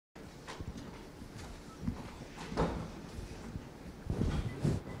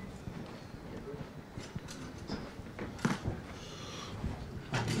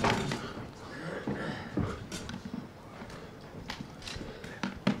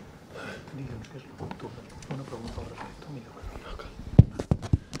Guys,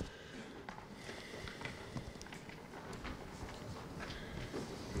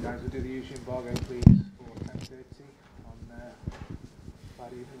 we'll do the usual embargo, please, for 10:30 on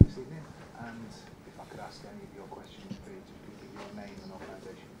Friday evening this evening. And if I could ask any of your questions, please, just give me your name and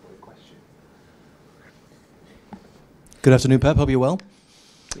organisation for your question. Good afternoon, Pep. Hope you're well.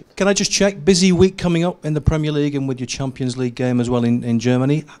 Can I just check, busy week coming up in the Premier League and with your Champions League game as well in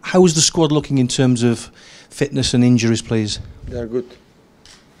Germany. How is the squad looking in terms of fitness and injuries, please? They are good.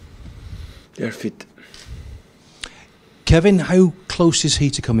 They are fit. Kevin, how close is he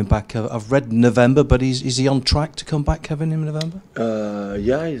to coming back? I've read November, but is he on track to come back, Kevin, in November?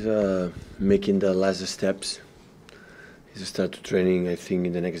 Yeah, he's making the last steps. He's started training, I think,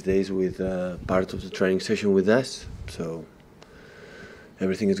 in the next days with part of the training session with us. So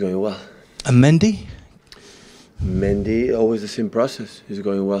everything is going well. And Mendy? Mendy, always the same process. He's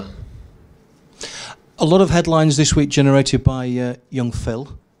going well. A lot of headlines this week generated by young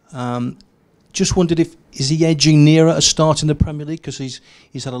Phil. Just wondered is he edging nearer a start in the Premier League? Because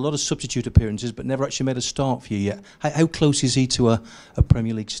he's had a lot of substitute appearances but never actually made a start for you yet. How close is he to a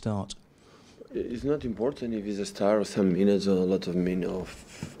Premier League start? It's not important if he's a star or some minutes or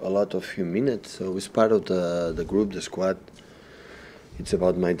a lot of few minutes. So he's part of the group, the squad. It's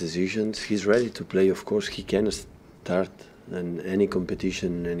about my decisions. He's ready to play. Of course, he can start in any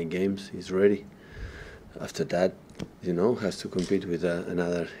competition, any games. He's ready. After that, has to compete with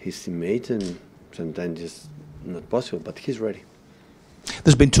another his teammate, and sometimes it's not possible. But he's ready.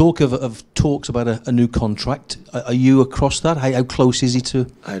 There's been talk of talks about a new contract. Are you across that? How close is he to?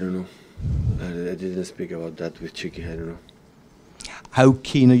 I don't know. I didn't speak about that with Chicky. I don't know. How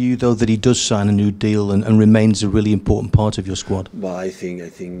keen are you, though, that he does sign a new deal and remains a really important part of your squad? Well, I think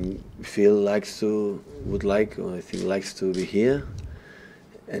Phil likes to be here,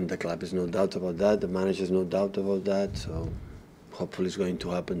 and the club is no doubt about that. The manager is no doubt about that. So hopefully it's going to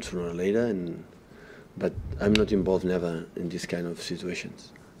happen sooner or later. But I'm not involved never in this kind of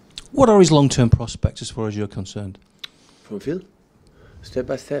situations. What are his long-term prospects as far as you're concerned? From Phil, step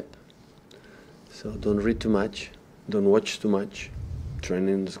by step. So don't read too much, don't watch too much.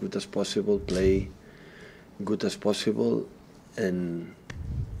 Training as good as possible, play good as possible, and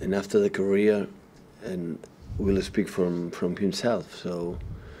after the career, and will speak from himself. So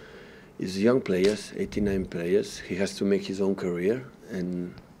he's young players, 89 players. He has to make his own career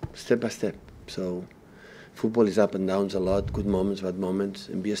and step by step. So football is up and downs a lot, good moments, bad moments,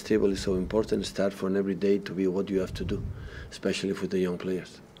 and be stable is so important. Start from every day to be what you have to do, especially for the young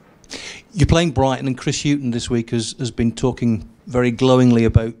players. You're playing Brighton, and Chris Hughton this week has been talking very glowingly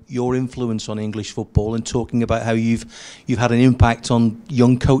about your influence on English football and talking about how you've had an impact on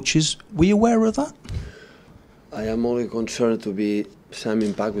young coaches. Were you aware of that? I am only concerned to be some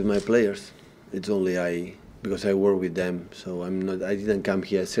impact with my players. It's only because I work with them. So I didn't come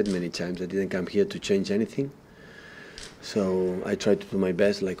here, I said many times, I didn't come here to change anything. So I try to do my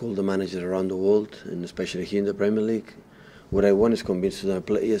best, like all the managers around the world, and especially here in the Premier League. What I want is convince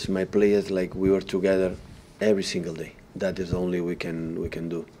my players, like we were together every single day. That is only we can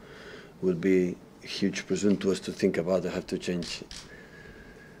do. Will be huge presumptuous to think about. I have to change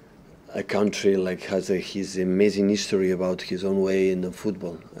a country like has his amazing history about his own way in the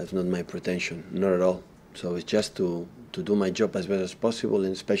football. That's not my pretension, not at all. So it's just to do my job as best as possible,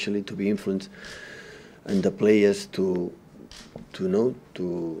 and especially to be influenced and the players to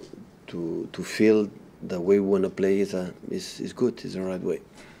feel the way we want to play is good, is the right way.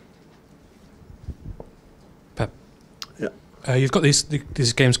 Pep. Yeah. You've got these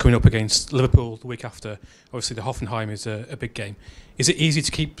games coming up against Liverpool the week after. Obviously, the Hoffenheim is a big game. Is it easy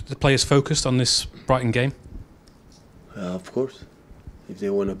to keep the players focused on this Brighton game? Of course. If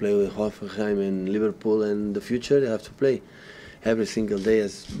they want to play with Hoffenheim and Liverpool in the future, they have to play every single day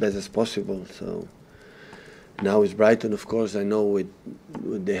as best as possible. So now it's Brighton, of course. I know what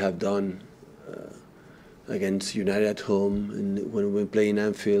they have done against United at home, and when we play in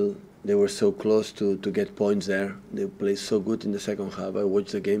Anfield, they were so close to get points there. They played so good in the second half. I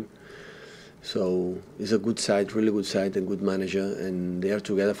watched the game. So it's a good side, really good side, and good manager, and they are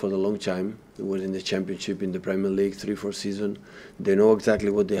together for a long time. They were in the Championship, in the Premier League, 3-4 seasons. They know exactly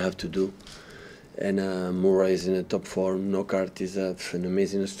what they have to do. And Murray is in a top form. Knockaert is an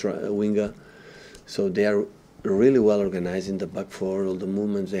amazing winger. So they are really well organized in the back four, all the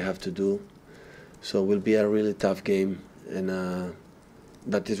movements they have to do. So it will be a really tough game, and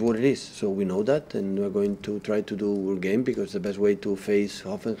that is what it is. So we know that, and we're going to try to do our game, because the best way to face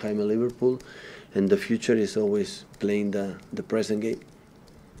Hoffenheim and Liverpool, and the future is always playing the present game.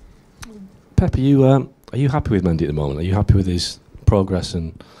 Pep, are you happy with Mendy at the moment? Are you happy with his progress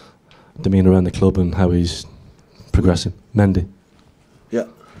and demeanour around the club and how he's progressing? Mendy, Yeah.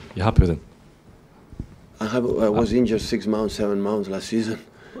 you happy with him? I was injured 6 months, 7 months last season.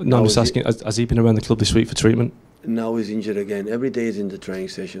 No, I'm just asking, has he been around the club this week for treatment? Now he's injured again. Every day he's in the training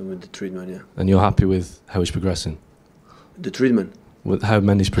session with the treatment, yeah. And you're happy with how he's progressing? The treatment? With how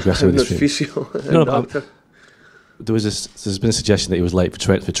Mendy's progressing I'm with not his treatment? physio, No, doctor. There's been a suggestion that he was late for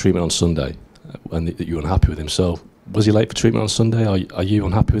treatment on Sunday, and that you were unhappy with him. So, was he late for treatment on Sunday? Are you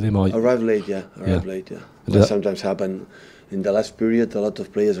unhappy with him? Or Arrived late, yeah. Arrived late, yeah. That sometimes happen. In the last period, a lot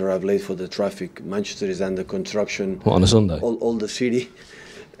of players arrive late for the traffic. Manchester is under construction. What, on a Sunday? All the city.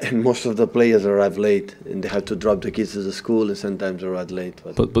 And most of the players arrive late, and they have to drop the kids to the school, and sometimes arrive late.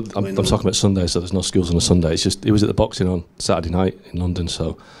 But I'm talking about Sunday, so there's no schools on a Sunday. It's just, he was at the boxing on Saturday night in London,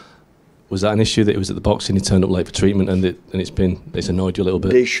 so was that an issue that he was at the boxing, he turned up late for treatment, and it's annoyed you a little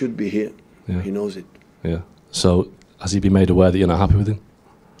bit? They should be here. Yeah. He knows it. Yeah. So has he been made aware that you're not happy with him?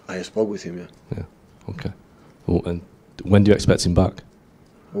 I spoke with him, yeah. Yeah. Okay. Well, and when do you expect him back?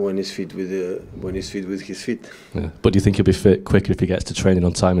 When he's fit with his feet. Yeah. But do you think he'll be fit quicker if he gets to training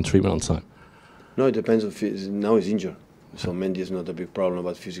on time and treatment on time? No, it depends on now he's injured. So Mendy is not a big problem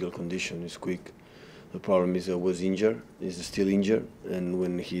about physical condition. He's quick. The problem is was injured. He's still injured, and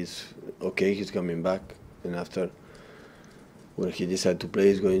when he's okay, he's coming back. And after, when he decides to play,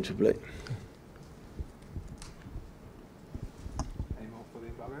 he's going to play. Any more for the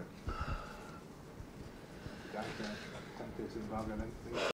embargo? Yeah, 10:30 embargo then.